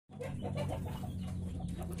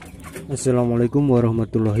Assalamualaikum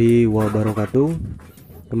warahmatullahi wabarakatuh.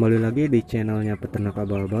 Kembali lagi di channelnya peternak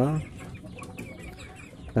aba-aba.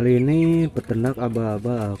 Kali ini peternak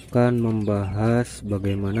aba-aba akan membahas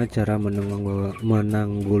bagaimana cara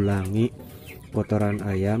menanggulangi kotoran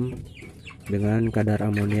ayam dengan kadar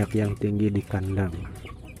amoniak yang tinggi di kandang.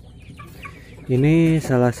 Ini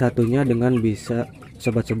salah satunya dengan bisa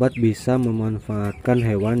sobat-sobat bisa memanfaatkan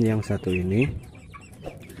hewan yang satu ini.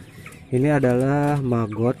 Ini adalah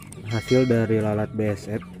maggot hasil dari lalat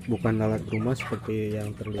BSF, bukan lalat rumah seperti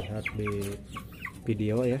yang terlihat di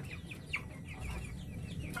video ya.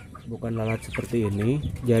 Bukan lalat seperti ini.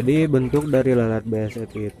 Jadi bentuk dari lalat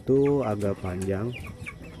BSF itu agak panjang.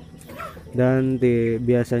 Dan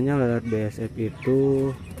biasanya lalat BSF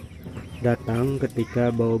itu datang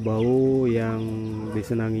ketika bau-bau yang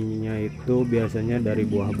disenanginya itu biasanya dari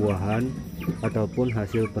buah-buahan ataupun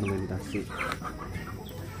hasil fermentasi.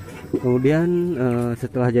 Kemudian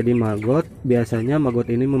setelah jadi maggot, biasanya maggot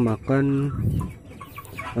ini memakan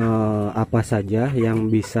apa saja yang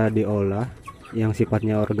bisa diolah, yang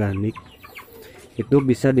sifatnya organik, itu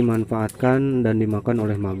bisa dimanfaatkan dan dimakan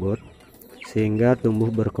oleh maggot sehingga tumbuh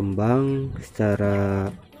berkembang secara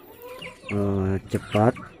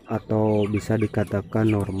cepat atau bisa dikatakan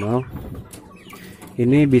normal.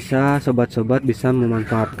 Ini bisa sobat-sobat bisa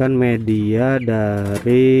memanfaatkan media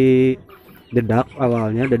dari dedak,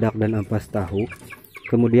 awalnya dedak dan ampas tahu.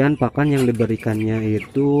 Kemudian pakan yang diberikannya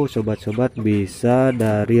itu sobat-sobat bisa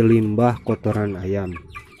dari limbah kotoran ayam.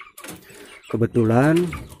 Kebetulan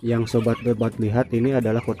yang sobat-sobat lihat ini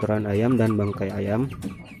adalah kotoran ayam dan bangkai ayam.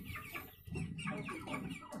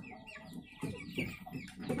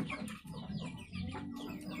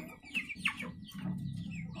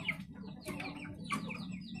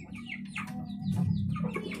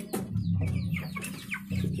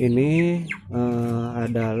 Ini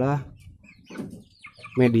adalah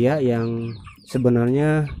media yang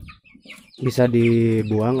sebenarnya bisa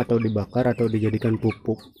dibuang atau dibakar atau dijadikan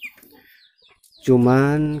pupuk.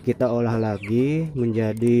 Cuman kita olah lagi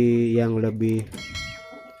menjadi yang lebih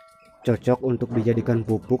cocok untuk dijadikan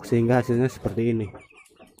pupuk sehingga hasilnya seperti ini.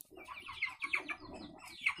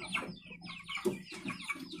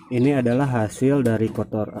 Ini adalah hasil dari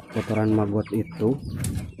kotoran maggot itu.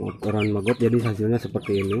 Kotoran maggot, jadi hasilnya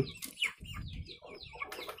seperti ini.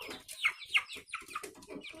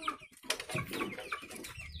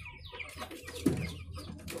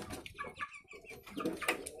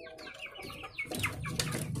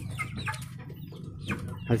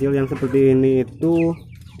 Hasil yang seperti ini itu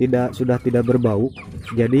sudah tidak berbau.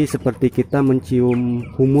 Jadi seperti kita mencium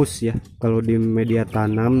humus ya. Kalau di media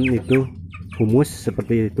tanam itu humus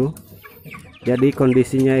seperti itu. Jadi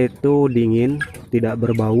kondisinya itu dingin, tidak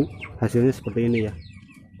berbau. Hasilnya seperti ini ya.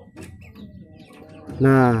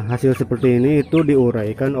 Nah, hasil seperti ini itu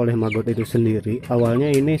diuraikan oleh maggot itu sendiri.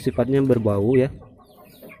 Awalnya ini sifatnya berbau ya.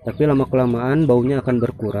 Tapi lama-kelamaan baunya akan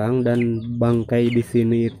berkurang dan bangkai di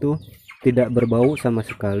sini itu tidak berbau sama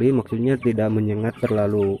sekali. Maksudnya tidak menyengat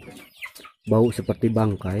terlalu bau seperti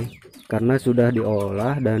bangkai karena sudah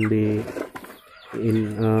diolah dan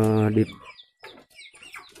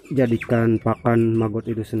dijadikan pakan maggot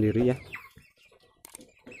itu sendiri ya.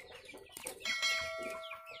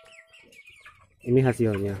 Ini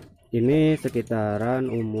hasilnya. Ini sekitaran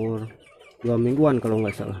umur 2 mingguan kalau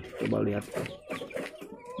nggak salah. Coba lihat.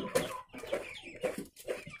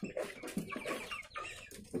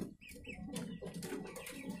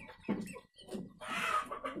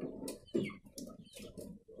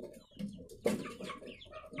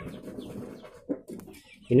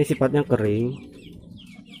 Ini sifatnya kering.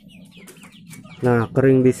 Nah,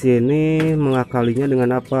 kering di sini mengakalinya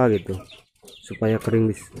dengan apa gitu? Supaya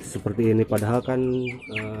kering seperti ini. Padahal kan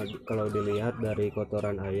kalau dilihat dari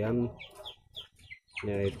kotoran ayam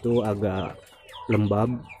yaitu agak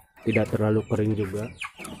lembab, tidak terlalu kering juga.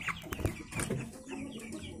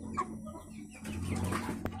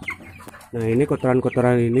 Nah, ini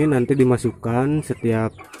kotoran-kotoran ini nanti dimasukkan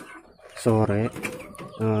setiap sore.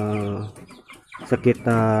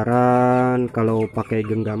 Sekitaran kalau pakai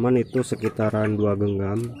genggaman itu sekitaran 2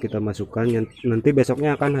 genggam kita masukkan. Nanti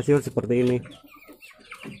besoknya akan hasil seperti ini.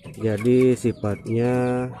 Jadi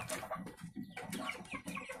sifatnya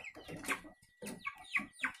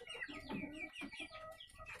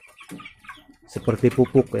seperti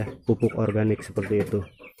pupuk ya, pupuk organik seperti itu.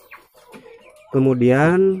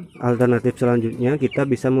 Kemudian alternatif selanjutnya kita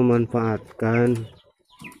bisa memanfaatkan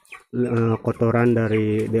kotoran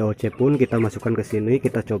dari DOC pun kita masukkan ke sini.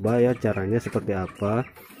 Kita coba ya caranya seperti apa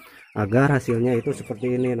agar hasilnya itu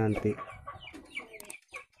seperti ini nantinya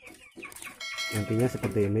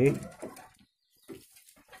seperti ini.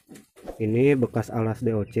 Ini bekas alas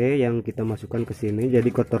DOC yang kita masukkan ke sini, jadi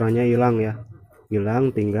kotorannya hilang ya,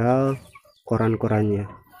 hilang, tinggal koran-korannya.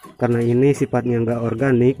 Karena ini sifatnya nggak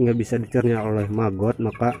organik, nggak bisa dicerna oleh maggot,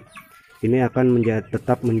 maka ini akan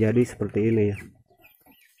tetap menjadi seperti ini ya,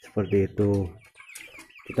 seperti itu.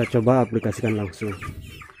 Kita coba aplikasikan langsung.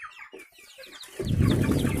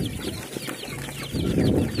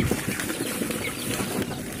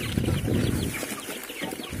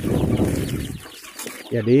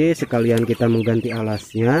 Jadi sekalian kita mengganti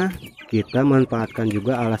alasnya, kita manfaatkan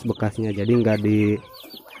juga alas bekasnya, jadi nggak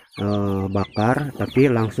dibakar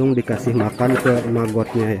tapi langsung dikasih makan ke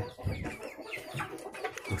maggotnya ya,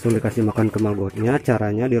 langsung dikasih makan ke maggotnya.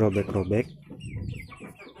 Caranya dirobek-robek.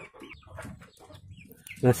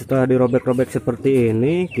 Nah setelah dirobek-robek seperti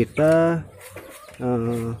ini, kita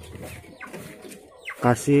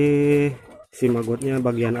kasih si maggotnya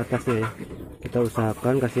bagian atasnya ya, kita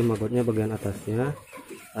usahakan kasih maggotnya bagian atasnya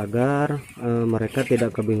agar mereka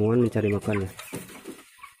tidak kebingungan mencari makan ya.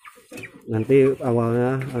 Nanti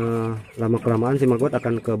awalnya lama kelamaan si maggot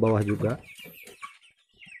akan ke bawah juga.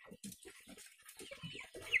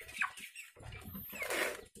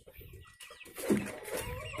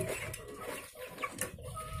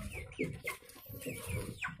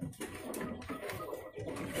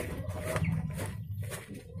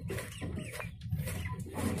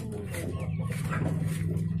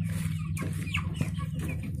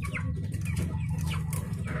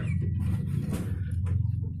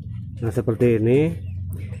 Nah seperti ini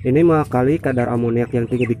mengakali kadar amoniak yang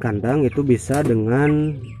tinggi di kandang itu bisa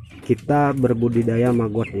dengan kita berbudidaya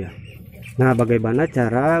maggot ya. Nah bagaimana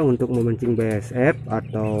cara untuk memancing BSF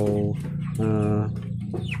atau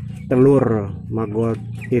telur maggot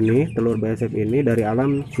ini, telur BSF ini dari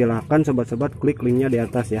alam? Silahkan sobat-sobat klik linknya di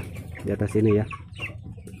atas ya, di atas ini ya.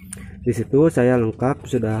 Di situ saya lengkap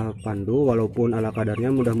sudah pandu, walaupun ala kadarnya,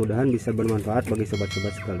 mudah-mudahan bisa bermanfaat bagi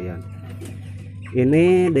sobat-sobat sekalian.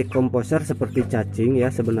 Ini dekomposer seperti cacing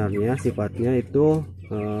ya, sebenarnya sifatnya itu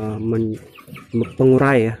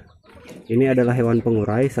pengurai ya. Ini adalah hewan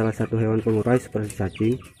pengurai, salah satu hewan pengurai seperti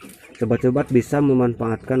cacing. Sobat-sobat bisa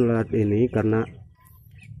memanfaatkan alat ini karena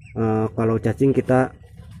kalau cacing kita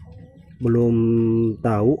belum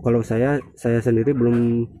tahu, kalau saya sendiri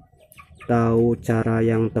belum tahu cara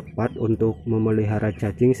yang tepat untuk memelihara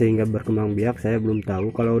cacing sehingga berkembang biak, saya belum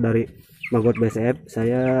tahu. Kalau dari maggot BSF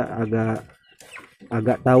saya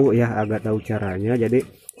agak tahu ya, agak tahu caranya, jadi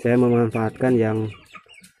saya memanfaatkan yang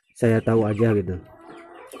saya tahu aja gitu.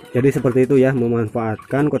 Jadi seperti itu ya,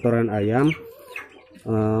 memanfaatkan kotoran ayam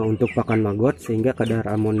untuk pakan maggot sehingga kadar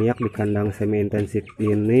amoniak di kandang semi intensif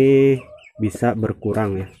ini bisa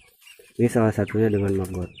berkurang ya. Ini salah satunya dengan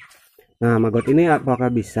maggot. Nah maggot ini apakah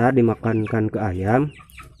bisa dimakankan ke ayam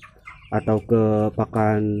atau ke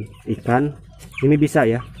pakan ikan? Ini bisa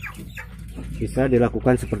ya, bisa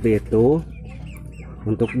dilakukan seperti itu.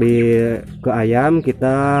 Untuk ke ayam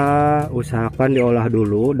kita usahakan diolah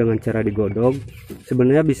dulu dengan cara digodok.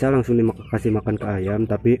 Sebenarnya bisa langsung dikasih makan ke ayam,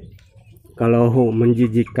 tapi kalau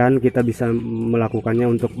menjijikan kita bisa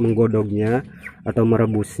melakukannya untuk menggodoknya atau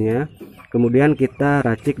merebusnya. Kemudian kita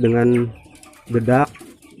racik dengan dedak,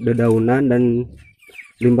 dedaunan, dan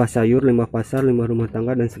limbah sayur, limbah pasar, limbah rumah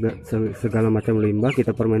tangga, dan segala macam limbah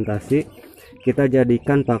kita fermentasi, kita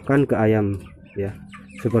jadikan pakan ke ayam ya,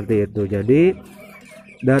 seperti itu. Jadi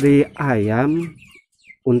dari ayam,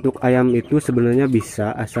 untuk ayam itu sebenarnya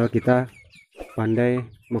bisa, asal kita pandai,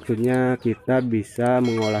 maksudnya kita bisa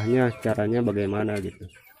mengolahnya, caranya bagaimana gitu,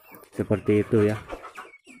 seperti itu ya.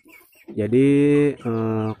 Jadi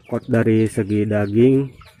dari segi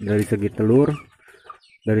daging, dari segi telur,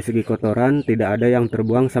 dari segi kotoran tidak ada yang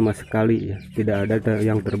terbuang sama sekali ya, tidak ada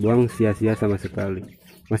yang terbuang sia-sia sama sekali,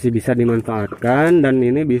 masih bisa dimanfaatkan. Dan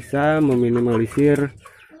ini bisa meminimalisir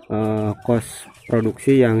kos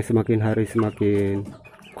produksi yang semakin hari semakin,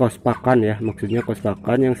 kos pakan ya, maksudnya kos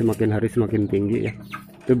pakan yang semakin hari semakin tinggi ya,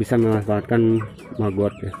 itu bisa memanfaatkan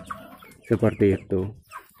maggot ya, seperti itu.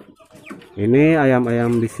 Ini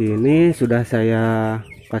ayam-ayam di sini sudah saya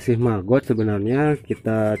kasih maggot sebenarnya,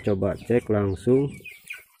 kita coba cek langsung,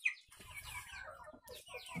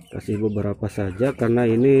 kasih beberapa saja karena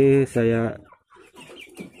ini saya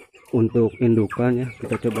untuk indukan ya.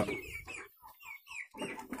 Kita coba,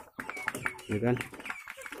 ini kan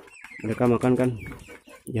mereka makan kan,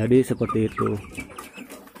 jadi seperti itu.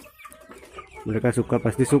 Mereka suka,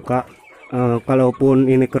 pasti suka. Kalaupun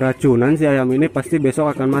ini keracunan si ayam ini pasti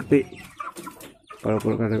besok akan mati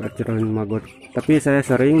kalaupun keracunan maggot. Tapi saya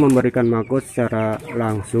sering memberikan maggot secara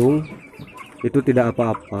langsung, itu tidak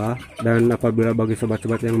apa-apa. Dan apabila bagi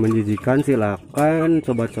sobat-sobat yang menjijikan, silakan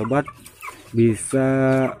sobat-sobat bisa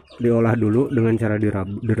diolah dulu dengan cara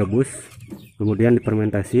direbus, kemudian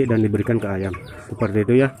difermentasi dan diberikan ke ayam. Seperti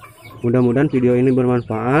itu ya. Mudah-mudahan video ini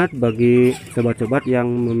bermanfaat bagi sobat-sobat yang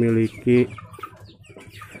memiliki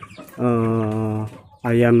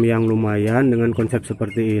ayam yang lumayan. Dengan konsep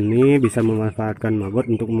seperti ini bisa memanfaatkan maggot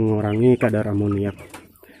untuk mengurangi kadar amoniak.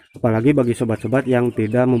 Apalagi bagi sobat-sobat yang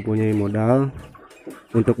tidak mempunyai modal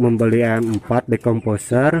untuk membeli ayam 4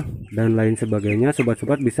 dekomposer dan lain sebagainya,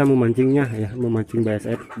 sobat-sobat bisa memancingnya ya, memancing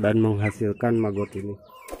BSF dan menghasilkan maggot ini.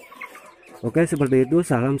 Oke, seperti itu.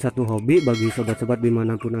 Salam satu hobi bagi sobat-sobat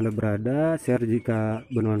dimanapun Anda berada. Share jika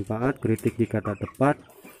bermanfaat, kritik jika tak tepat,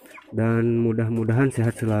 dan mudah-mudahan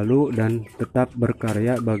sehat selalu dan tetap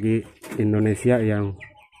berkarya bagi Indonesia yang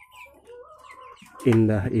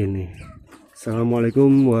indah ini. Assalamualaikum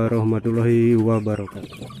warahmatullahi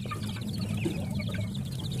wabarakatuh.